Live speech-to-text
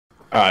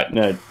Alright,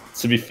 no,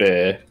 to be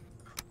fair,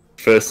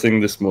 first thing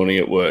this morning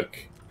at work,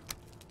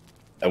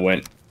 I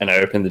went and I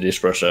opened the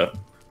dishwasher.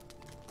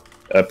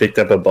 I picked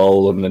up a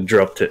bowl and then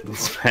dropped it and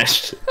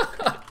smashed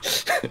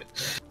it.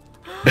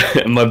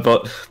 And my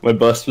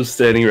boss was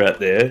standing right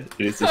there, and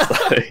he's just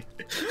like...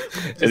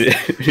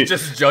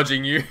 just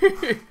judging you.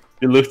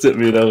 He looked at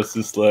me and I was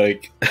just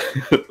like,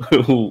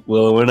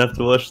 well, I won't have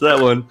to wash that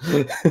one.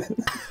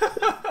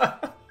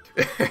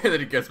 And then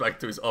he goes back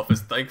to his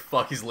office. Thank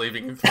fuck he's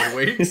leaving in 3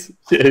 weeks.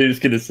 Yeah, he was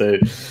gonna say,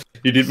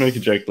 he did make a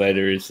joke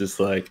later. He's just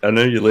like, I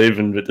know you're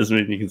leaving, but doesn't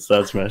mean you can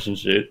start smashing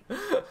shit.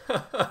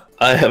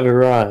 I have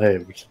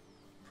arrived.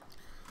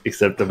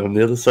 Except I'm on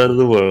the other side of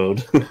the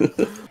world.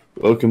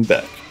 Welcome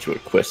back to a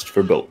quest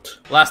for boat.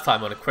 Last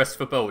time on a quest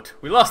for boat,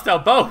 we lost our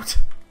boat.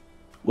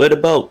 Where the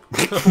boat?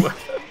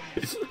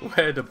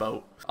 Where the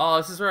boat? Oh,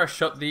 this is where I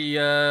shot the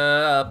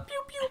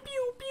pew pew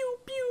pew pew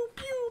pew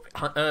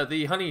pew.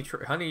 The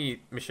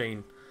honey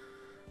machine,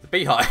 the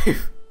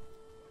beehive.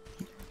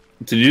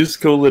 Did you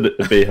just call it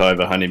a beehive,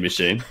 a honey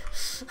machine?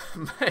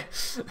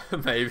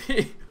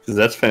 Maybe. Because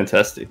that's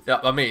fantastic.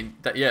 Yeah, I mean,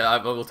 I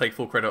will take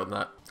full credit on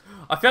that.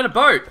 I found a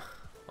boat.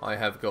 I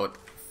have got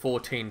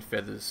 14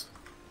 feathers.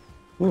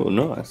 Oh,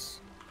 nice.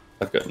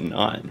 I've got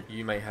 9.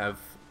 You may have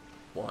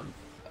 1.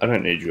 I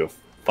don't need your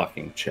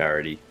fucking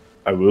charity.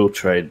 I will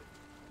trade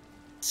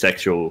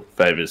sexual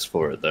favors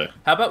for it, though.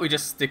 How about we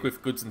just stick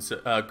with goods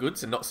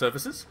and not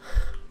services?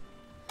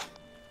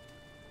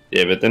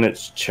 Yeah, but then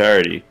it's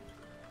charity.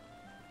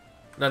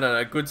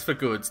 No. Goods for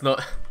goods,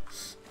 not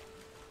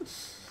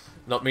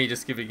me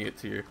just giving it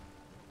to you,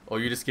 or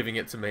you just giving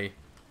it to me.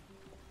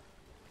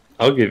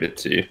 I'll give it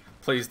to you.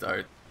 Please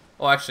don't.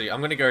 Oh, actually,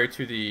 I'm gonna go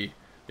to the.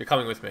 You're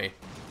coming with me.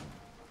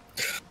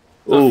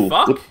 Oh,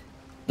 fuck! What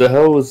the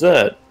hell was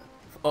that?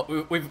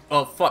 Oh,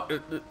 oh fuck!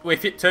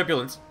 We've hit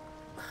turbulence.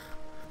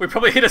 We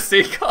probably hit a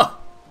seeker.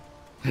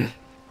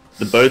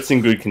 The boat's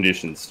in good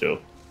condition still.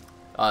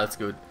 Ah, that's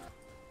good.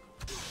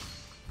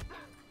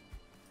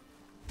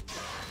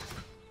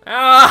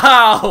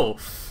 Ow!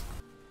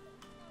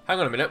 Hang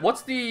on a minute.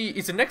 What's the?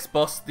 Is the next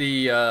boss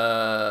the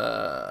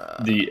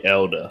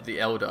Elder. The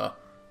Elder,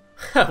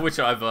 which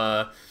I've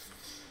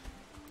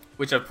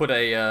put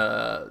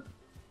a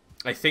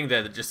thing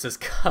there that just says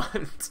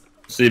cunt.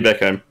 See you back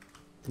home.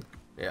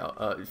 Yeah.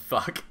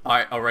 Fuck.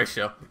 Alright, I'll race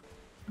you.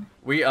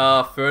 We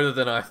are further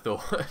than I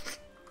thought.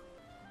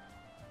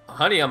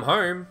 Honey, I'm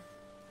home.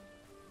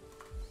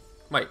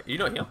 Wait, are you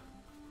not here?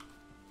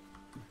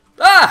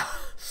 Ah!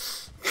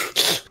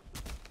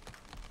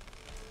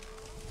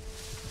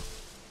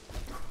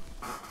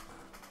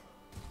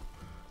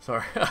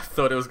 Sorry, I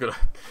thought it was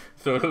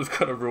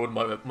gonna ruin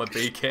my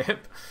bee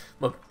camp,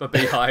 my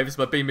beehives,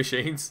 my bee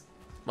machines,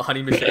 my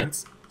honey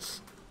machines.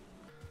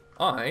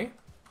 I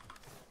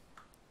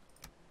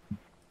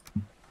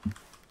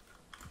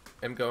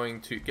am going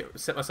to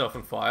set myself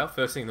on fire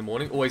first thing in the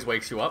morning. Always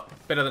wakes you up.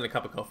 Better than a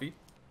cup of coffee.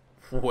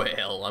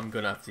 Well, I'm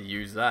gonna have to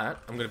use that.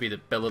 I'm gonna be the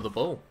belle of the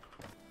ball.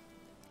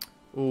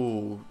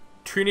 Ooh,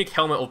 tunic,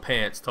 helmet, or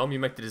pants? Tom, you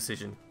make the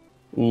decision.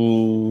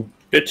 Ooh,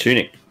 good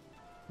tunic.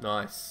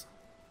 Nice.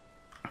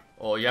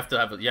 Oh, you have to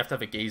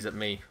have a gaze at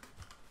me.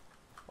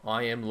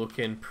 I am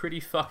looking pretty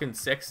fucking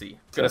sexy. I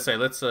was gonna say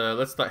let's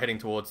start heading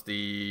towards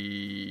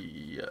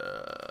the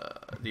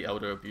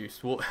elder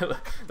abuse. Well,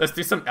 let's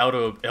do some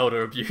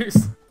elder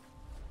abuse.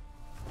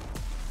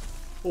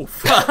 Oh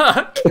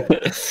fuck!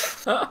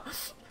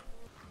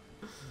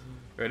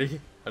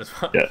 Ready?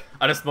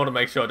 I just want to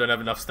make sure I don't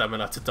have enough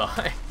stamina to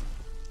die.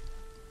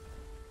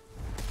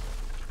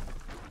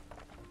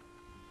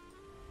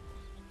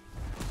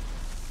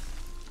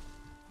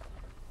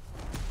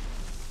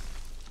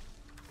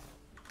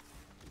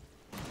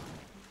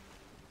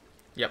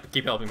 Yep,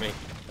 keep helping me.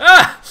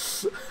 Ah!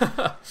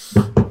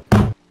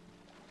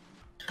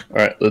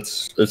 Alright,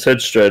 let's head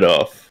straight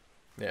off.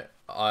 Yeah,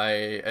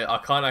 I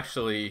can't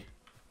actually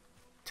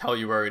tell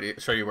you where it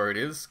is, show you where it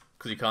is,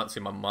 because you can't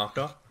see my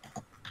marker.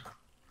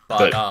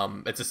 But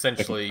it's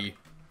essentially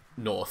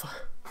north.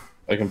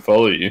 I can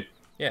follow you.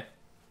 Yeah.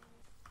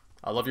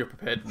 I love your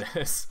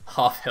preparedness.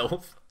 Half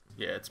health.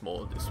 Yeah, it's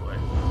more this way.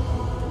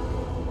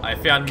 I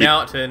found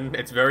mountain.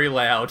 It's very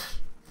loud.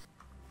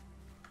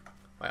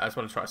 Wait, I just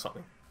want to try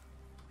something.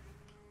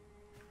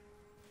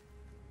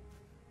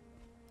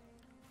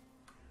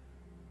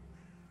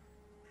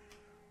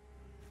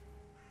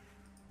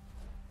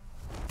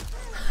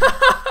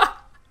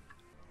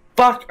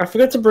 Fuck! I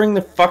forgot to bring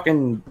the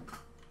fucking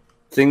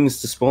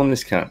things to spawn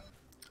this cunt.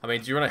 I mean,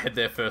 do you want to head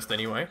there first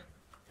anyway?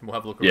 And we'll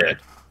have a look Yeah. around.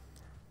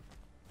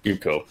 Good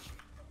call.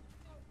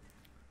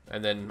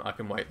 And then I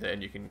can wait there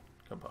and you can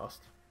come past.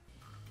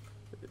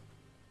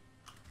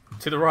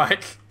 To the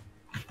right.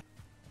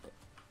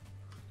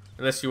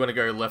 Unless you want to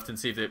go left and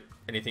see if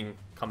anything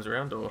comes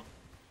around, or...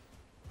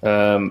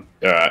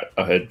 Alright,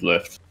 I'll head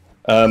left.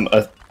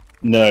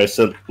 No,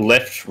 so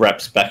left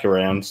wraps back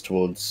around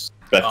towards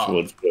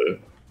towards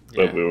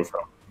where we were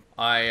from.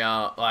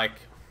 Like...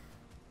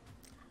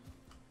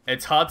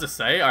 It's hard to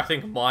say. I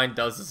think mine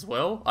does as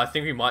well. I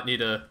think we might need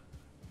to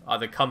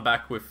either come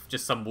back with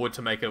just some wood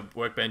to make a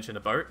workbench and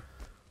a boat,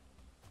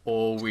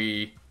 or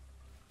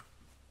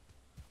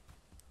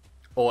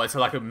or it's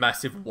like a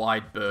massive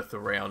wide berth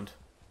around.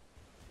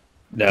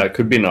 No, it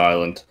could be an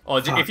island. Oh,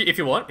 if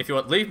you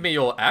want, leave me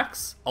your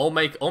axe. I'll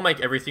make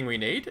everything we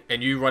need,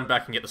 and you run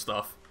back and get the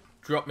stuff.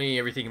 Drop me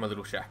everything in my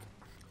little shack.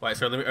 Wait,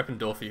 so let me open the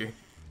door for you.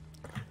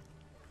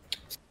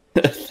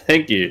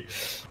 Thank you.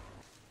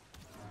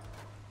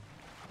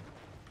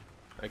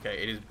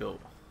 Okay, it is built.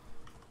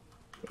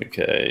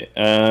 Okay,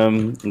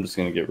 I'm just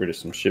gonna get rid of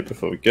some shit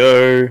before we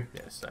go.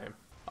 Yeah, same.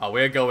 Oh,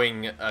 we're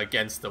going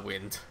against the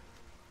wind.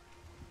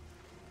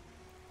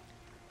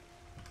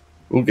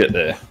 We'll get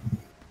there.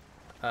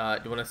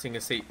 Do you want to sing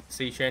a sea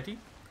shanty?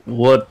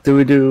 What do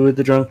we do with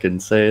the drunken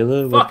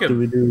sailor? Fuck What him. do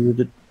we do with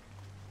the...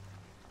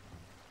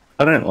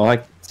 I don't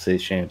like sea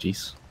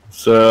shanties.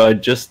 So I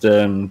just did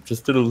a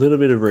little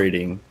bit of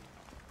reading.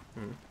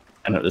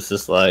 And it was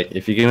just like,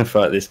 if you're going to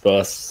fight this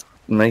boss,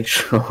 make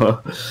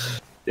sure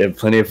you have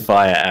plenty of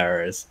fire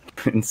arrows.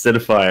 Instead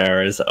of fire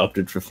arrows, I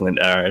opted for flint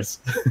arrows.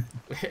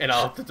 And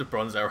I opted to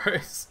bronze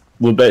arrows.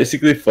 We're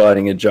basically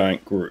fighting a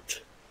giant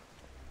Groot.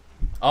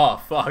 Oh,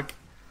 fuck.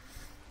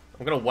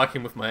 I'm gonna whack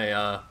him with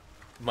my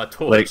my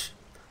torch. Like,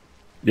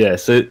 yeah,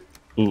 so...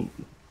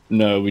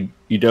 No,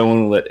 you don't want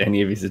to let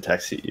any of his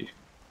attacks hit you.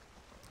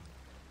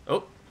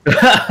 Oh.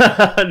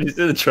 Did you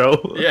see the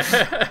troll?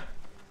 Yeah.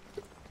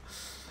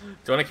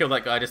 Do you want to kill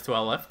that guy just to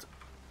our left?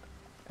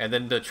 And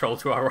then the troll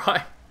to our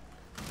right?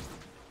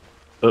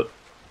 Oh.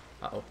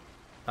 Uh-oh.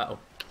 Uh-oh.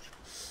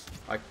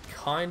 I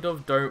kind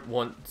of don't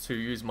want to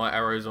use my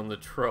arrows on the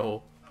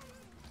troll.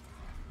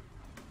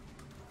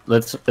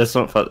 Let's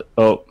not fight...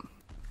 Oh.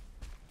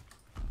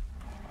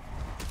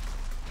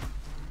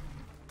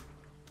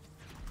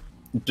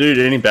 Dude,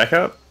 any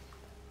backup?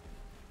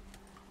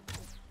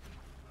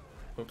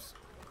 Oops.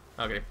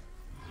 Okay.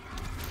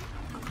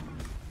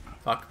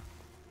 Fuck.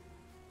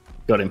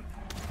 Got him.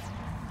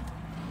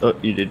 Oh,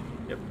 you did.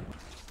 Yep.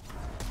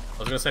 I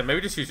was gonna say,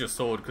 maybe just use your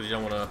sword, because you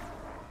don't want to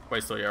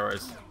waste all your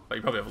arrows. But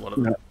you probably have a lot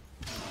of them. No.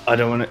 I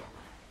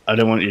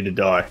don't want you to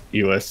die.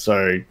 You are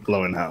so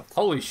low in health.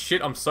 Holy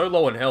shit, I'm so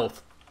low in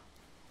health.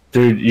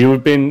 Dude, you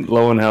have been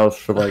low in health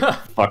for like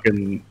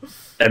fucking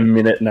a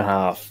minute and a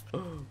half.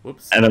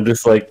 Whoops. And I'm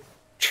just like...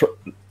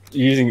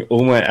 using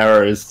all my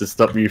arrows to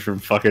stop you from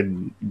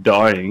fucking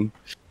dying.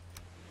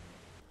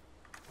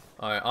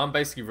 Alright, I'm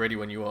basically ready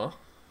when you are.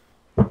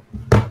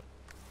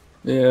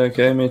 Yeah,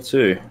 okay, me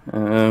too.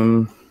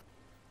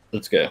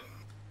 Let's go.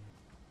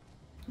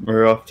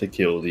 We're off to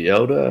kill the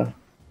Elder.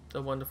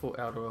 The wonderful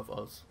Elder of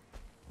Oz.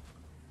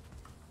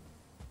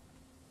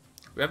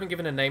 We haven't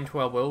given a name to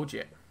our world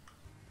yet.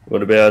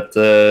 What about,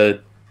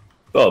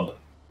 Bob?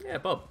 Yeah,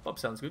 Bob. Bob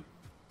sounds good.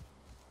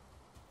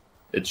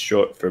 It's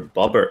short for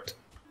Bobbert.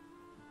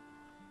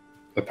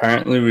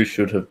 Apparently we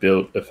should have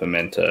built a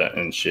fermenter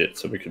and shit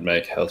so we could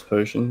make health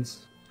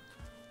potions.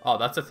 Oh,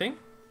 that's a thing?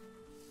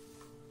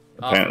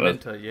 Apparently.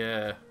 Fermenter,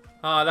 yeah.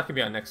 That could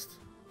be our next...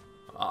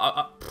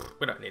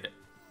 we don't need it.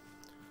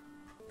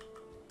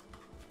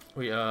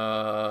 We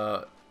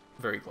are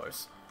very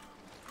close.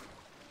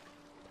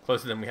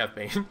 Closer than we have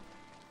been.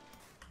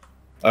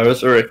 I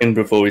also reckon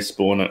before we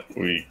spawn it,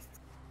 we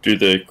do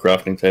the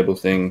crafting table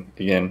thing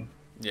again.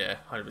 Yeah,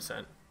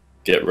 100%.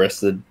 Get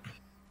rested.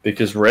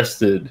 Because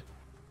rested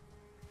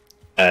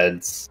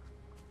adds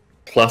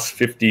plus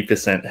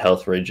 50%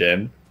 health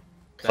regen,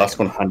 plus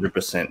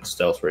 100%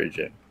 stealth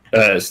regen,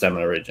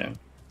 stamina regen.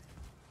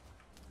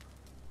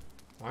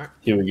 Alright.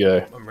 Here we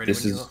go. I'm ready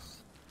when you are.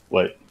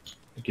 Wait,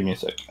 give me a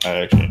sec.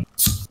 I actually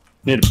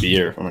need a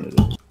beer if I'm gonna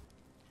do this.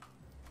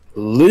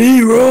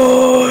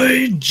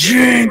 Leroy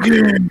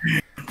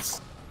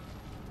Jenkins!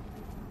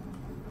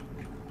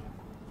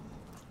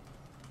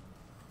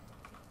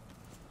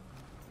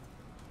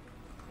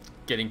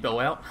 Getting Bill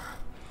out.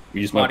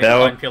 Use my Mighty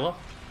power. Pine Pillar.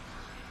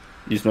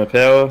 Use my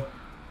power.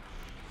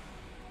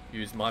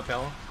 Use my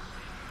power.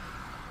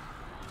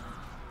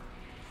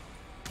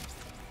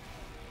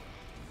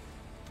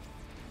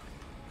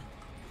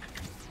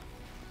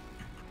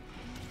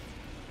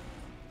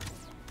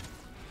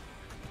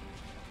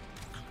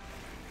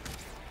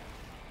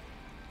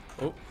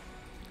 Oh,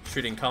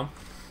 shooting come.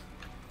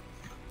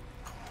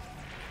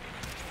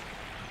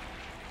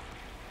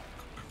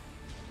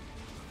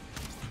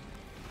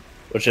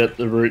 Watch out,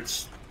 the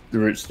roots. The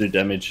roots do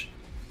damage.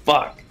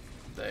 Fuck.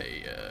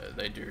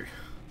 They do.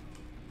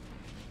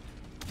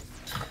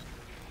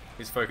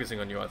 He's focusing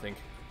on you, I think.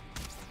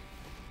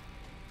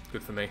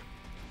 Good for me.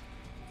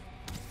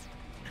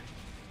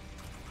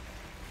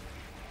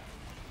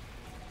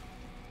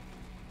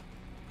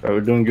 Alright,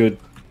 we're doing good.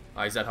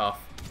 He's at half.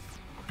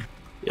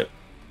 Yep.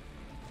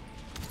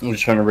 I'm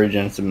just trying to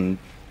regen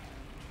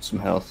some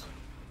health.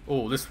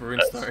 Oh, this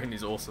runestone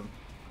is awesome.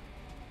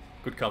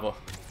 Good cover.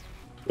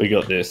 We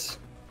got this.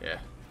 Yeah.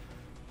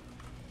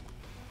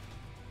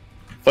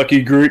 Fuck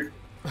you, Groot.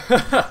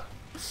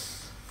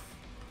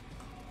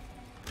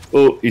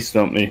 Oh, he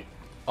stumped me.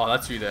 Oh,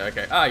 that's you there.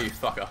 Okay. Ah, you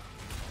fucker.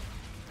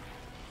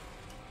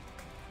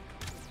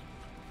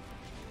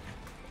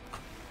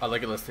 I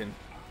like it less in.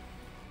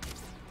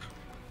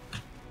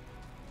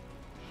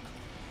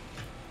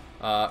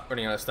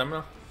 Running out of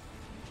stamina.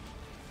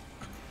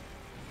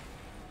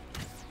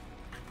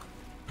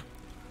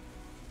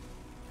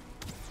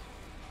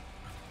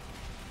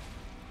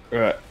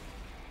 Right.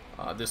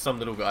 There's some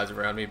little guys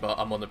around me, but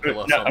I'm on the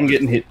pillar. No, So I'm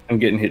getting hit. I'm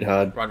getting hit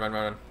hard. Run, run,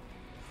 run.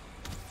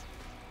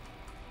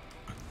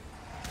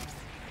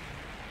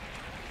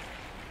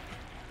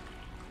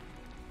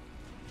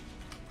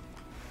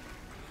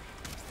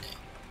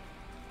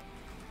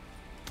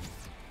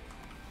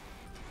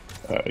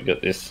 Alright, we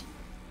got this.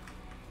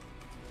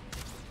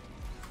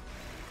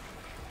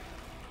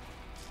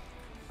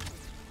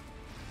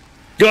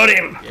 Got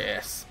him!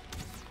 Yes.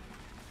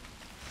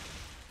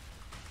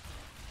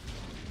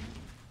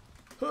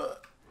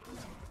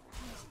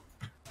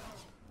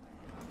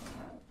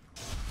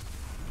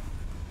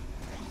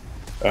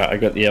 Alright, I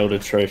got the Elder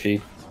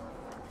Trophy.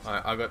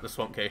 Alright, I got the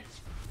swamp key.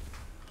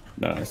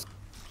 Nice.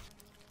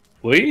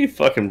 We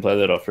fucking played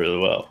that off really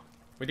well.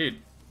 We did.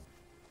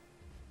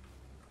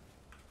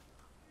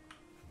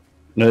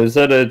 No, is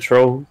that a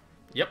troll?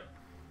 Yep.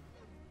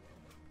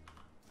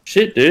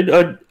 Shit, dude.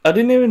 I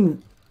didn't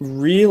even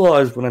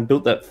realize when I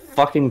built that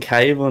fucking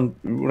cave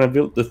when I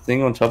built the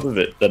thing on top of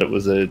it that it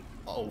was a...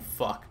 Oh,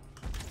 fuck.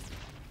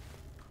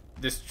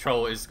 This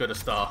troll is got a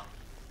star.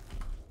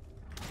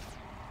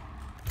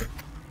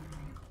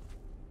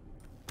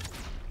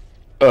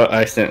 Oh,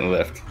 I accidentally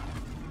left.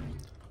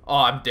 Oh,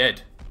 I'm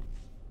dead.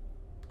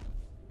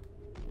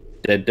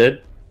 Dead,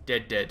 dead?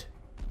 Dead, dead.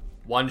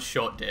 One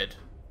shot dead.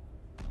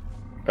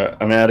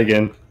 I'm out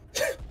again.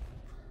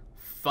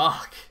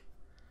 Fuck.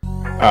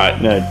 Alright,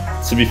 no,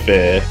 to be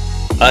fair,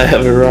 I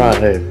have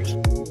arrived.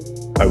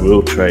 I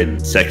will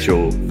trade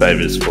sexual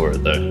favors for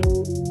it, though.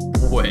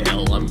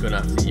 Well, I'm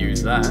gonna have to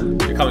use that.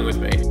 You're coming with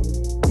me.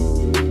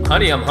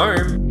 Honey, I'm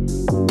home.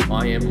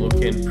 I am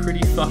looking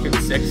pretty fucking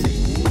sexy.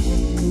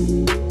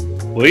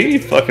 We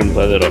fucking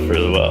played that off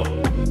really well.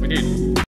 We did.